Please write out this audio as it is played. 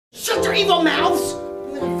Shut your evil mouths!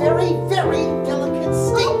 You're in a very, very delicate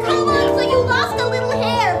state. Oh, come on, so you lost a little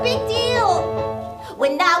hair. Big deal.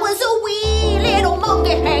 When I was a wee little monkey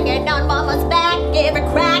hanging on Mama's back, every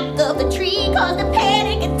crack of the tree caused a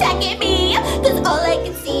panic attack in me. Cause all I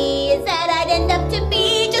could see is that I'd end up to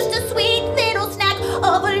be just a sweet little snack of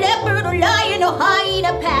a leopard or lion or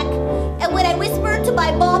hyena pack. And when I whispered to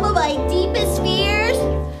my mama my deepest fears,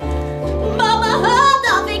 Mama hugged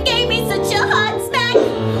off and gave me such a hot smack.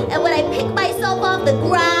 And when I picked myself off the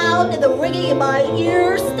ground and the ringing in my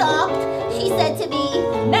ears stopped, she said to me,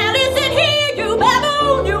 "Now listen here, you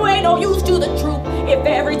baboon, you ain't no use to the troop. If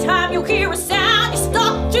every time you hear a sound, you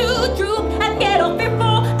stop to droop and get all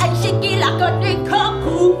fearful and shaky like a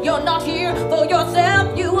nincompoop, you're not here for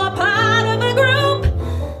yourself, you are part of a group."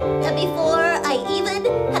 And before I even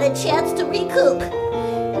had a chance to recoup,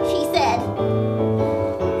 she said,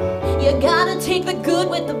 "You gotta take the good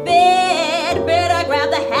with the bad, better grab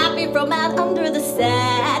the happy from out under the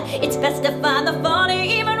sad. It's best to find the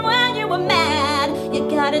funny even when you were mad. You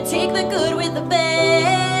gotta take the good with the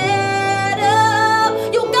bad. Oh,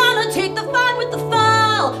 you gotta take the fine with the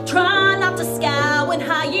foul. Try not to scowl when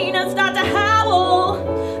hyenas start to howl.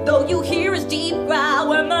 Though you hear his deep growl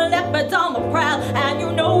when the leopard's on the prowl, and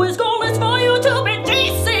you know his goal is for you to be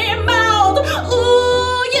decent mouthed.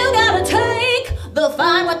 Ooh, you gotta take the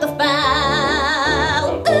fine with the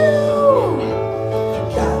foul. Ooh, You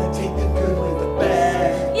gotta take the good with the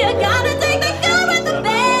bad. you gotta take the good with the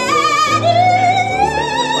bad.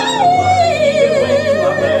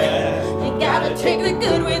 You gotta take the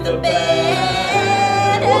good with the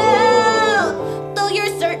bad. Oh, though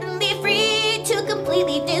you're certainly free to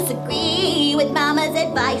completely disagree with Mama's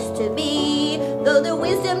advice to me, though the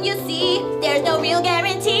wisdom you see, there's no real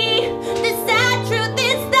guarantee. The sad truth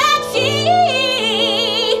is that she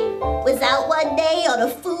was out one day on a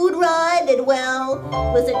food run and, well,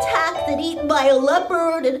 was attacked and eaten by a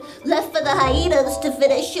leopard and left for the hyenas to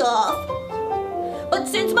finish off. But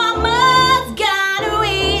since Mama's gone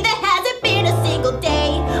away, there hasn't been a single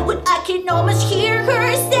day when I can almost hear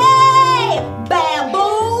her say,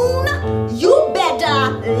 "Baboon, you better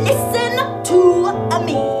listen to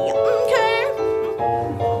me, okay?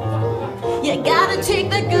 You gotta take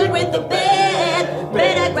the good with the bad,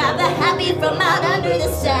 better grab the happy from out under the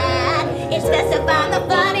sad. It's best to find the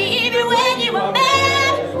funny even when you are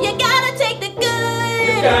mad. You gotta take the good.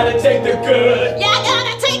 You gotta take the good. You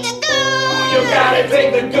gotta take the good. You gotta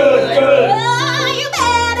take the good.